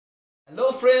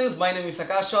Hello friends, my name is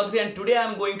Akash Chaudhary and today I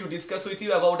am going to discuss with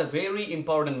you about a very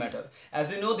important matter.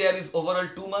 As you know, there is overall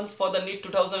 2 months for the NEET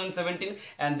 2017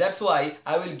 and that's why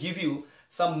I will give you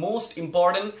some most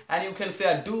important and you can say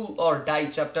a do or die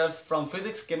chapters from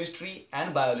physics, chemistry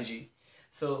and biology.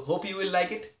 So hope you will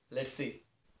like it. Let's see.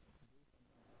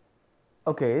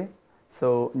 Okay,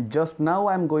 so just now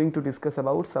I am going to discuss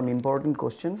about some important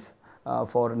questions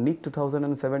for NEET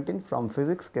 2017 from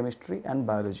physics, chemistry and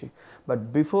biology.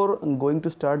 But before going to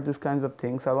start these kinds of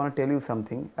things, I want to tell you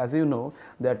something. As you know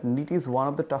that NEET is one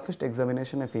of the toughest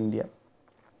examination of India,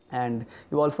 and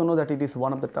you also know that it is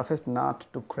one of the toughest nut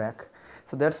to crack.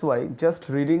 So that's why just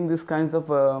reading these kinds of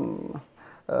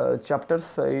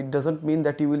chapters, it doesn't mean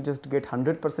that you will just get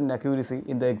 100% accuracy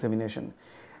in the examination.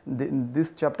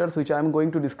 These chapters which I am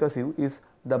going to discuss you is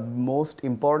the most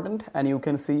important and you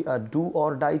can see a do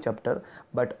or die chapter,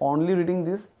 but only reading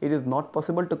this it is not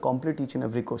possible to complete each and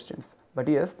every questions. But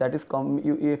yes, that is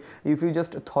if you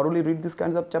just thoroughly read these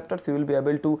kinds of chapters, you will be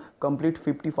able to complete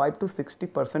 55 to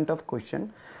 60% of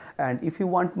question, and if you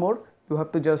want more, you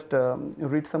have to just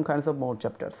read some kinds of more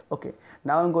chapters. Okay,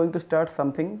 now I am going to start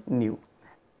something new.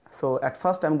 So at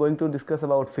first I am going to discuss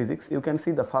about physics. You can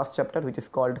see the first chapter which is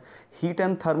called heat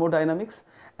and thermodynamics,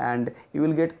 and you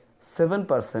will get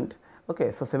 7%.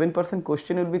 Okay, so 7%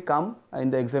 question will be come in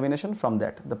the examination from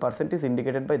that. The percent is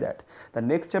indicated by that. The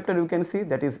next chapter you can see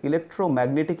that is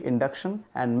electromagnetic induction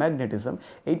and magnetism.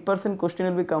 8% question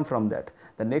will be come from that.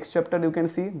 The next chapter you can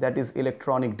see that is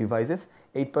electronic devices.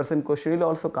 8% question will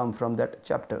also come from that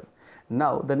chapter.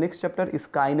 Now the next chapter is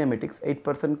kinematics.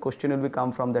 8% question will be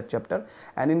come from that chapter,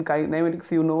 and in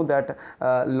kinematics you know that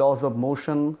laws of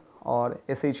motion or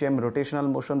SHM,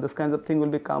 rotational motion, this kinds of thing will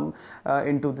become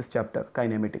into this chapter,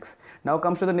 kinematics. Now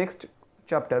comes to the next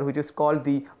chapter which is called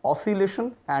the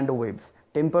oscillation and waves.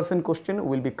 10% question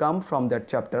will become from that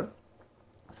chapter.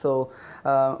 So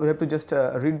we have to just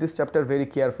read this chapter very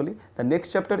carefully. The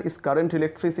next chapter is current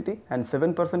electricity and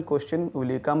 7% question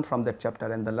will come from that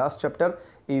chapter, and the last chapter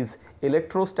is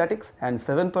electrostatics and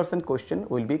 7% question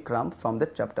will be come from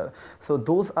that chapter. So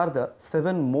those are the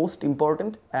 7 most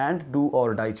important and do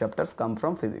or die chapters come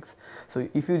from physics. So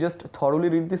if you just thoroughly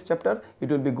read this chapter, it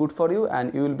will be good for you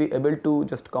and you will be able to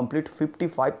just complete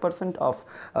 55% of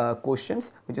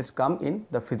questions which is come in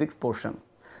the physics portion.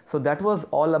 So that was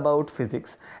all about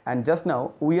physics, and just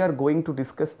now we are going to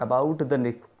discuss about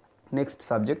the next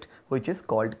subject which is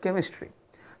called chemistry.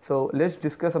 So let's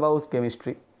discuss about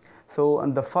chemistry. So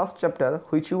the first chapter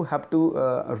which you have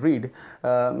to read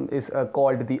is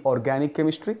called the organic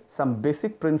chemistry, some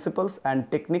basic principles and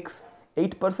techniques.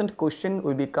 8% question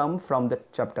will be come from the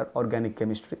chapter organic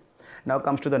chemistry. Now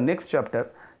comes to the next chapter,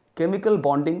 chemical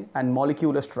bonding and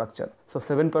molecular structure. So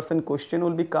 7% question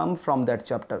will be come from that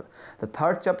chapter. The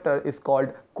third chapter is called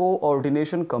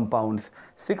coordination compounds.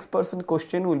 6%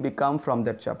 question will be come from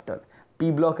that chapter. P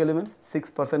block elements,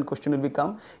 6% question will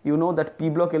become. You know that P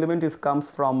block element is comes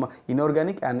from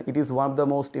inorganic and it is one of the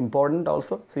most important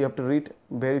also, so you have to read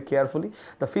very carefully.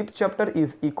 The fifth chapter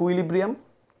is equilibrium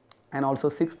and also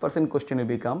 6% question will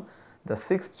become. The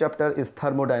sixth chapter is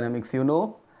thermodynamics. You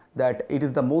know that it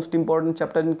is the most important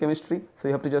chapter in chemistry, so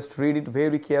you have to just read it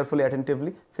very carefully,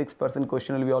 attentively. 6%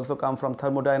 question will be also come from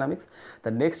thermodynamics.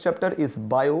 The next chapter is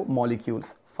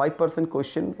biomolecules. 5%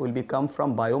 question will be come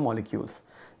from biomolecules.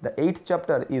 The 8th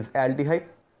chapter is aldehyde,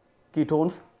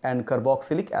 ketones and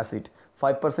carboxylic acid.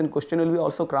 5% question will be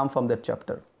also come from that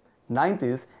chapter. 9th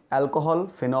is alcohol,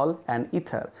 phenol and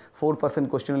ether. 4%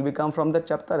 question will be come from that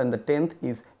chapter, and the 10th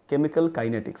is chemical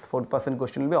kinetics. 4%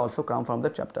 question will be also come from the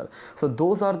chapter. So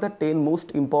those are the 10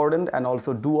 most important and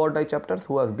also do or die chapters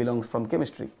who has belongs from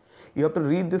chemistry. You have to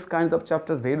read these kinds of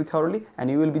chapters very thoroughly and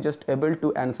you will be just able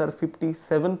to answer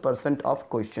 57% of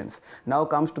questions. Now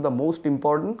comes to the most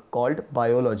important called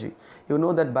biology. You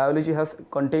know that biology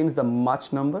contains the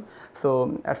much number.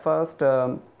 So at first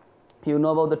you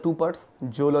know about the two parts,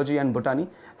 zoology and botany.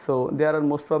 So there are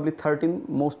most probably 13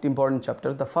 most important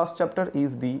chapters. The first chapter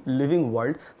is the living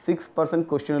world. 6%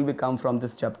 question will be come from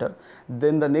this chapter.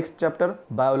 Then the next chapter,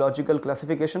 biological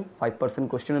classification, 5%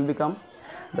 question will become.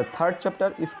 The third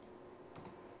chapter is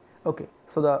okay,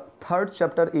 so the third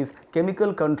chapter is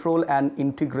chemical control and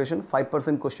integration.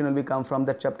 5% question will be come from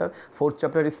that chapter. Fourth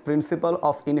chapter is principle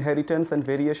of inheritance and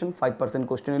variation. 5%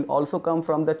 question will also come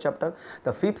from that chapter.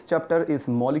 The fifth chapter is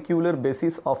molecular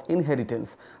basis of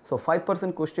inheritance. So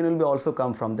 5% question will be also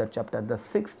come from that chapter. The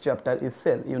sixth chapter is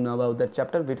cell. You know about that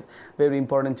chapter, which very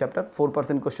important chapter.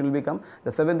 4% question will become.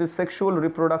 The seventh is sexual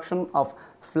reproduction of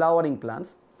flowering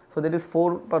plants. So that is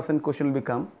 4% question will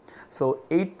become. So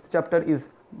 8th chapter is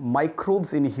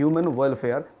microbes in human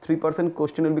welfare, 3%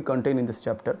 question will be contained in this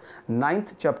chapter.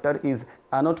 Ninth chapter is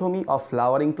anatomy of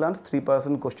flowering plants,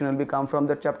 3% question will be come from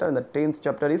that chapter. And the 10th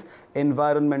chapter is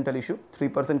environmental issue,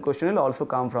 3% question will also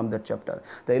come from that chapter.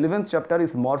 The 11th chapter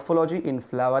is morphology in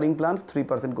flowering plants,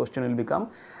 3% question will become.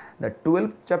 The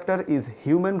 12th chapter is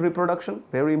human reproduction,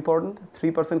 very important,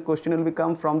 3% question will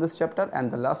become from this chapter.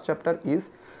 And the last chapter is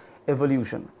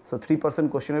evolution, so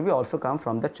 3% question will be also come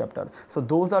from that chapter. So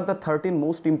those are the 13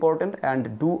 most important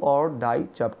and do or die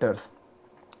chapters.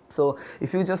 So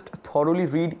if you just thoroughly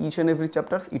read each and every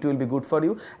chapters, it will be good for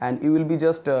you, and you will be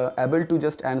just able to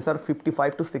just answer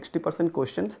 55 to 60%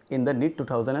 questions in the NEET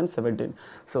 2017.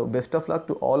 So best of luck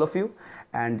to all of you,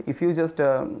 and if you just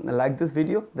like this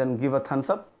video, then give a thumbs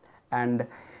up, and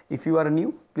if you are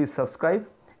new, please subscribe,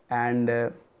 and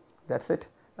that's it.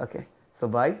 Okay, so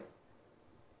bye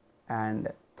and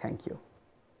thank you.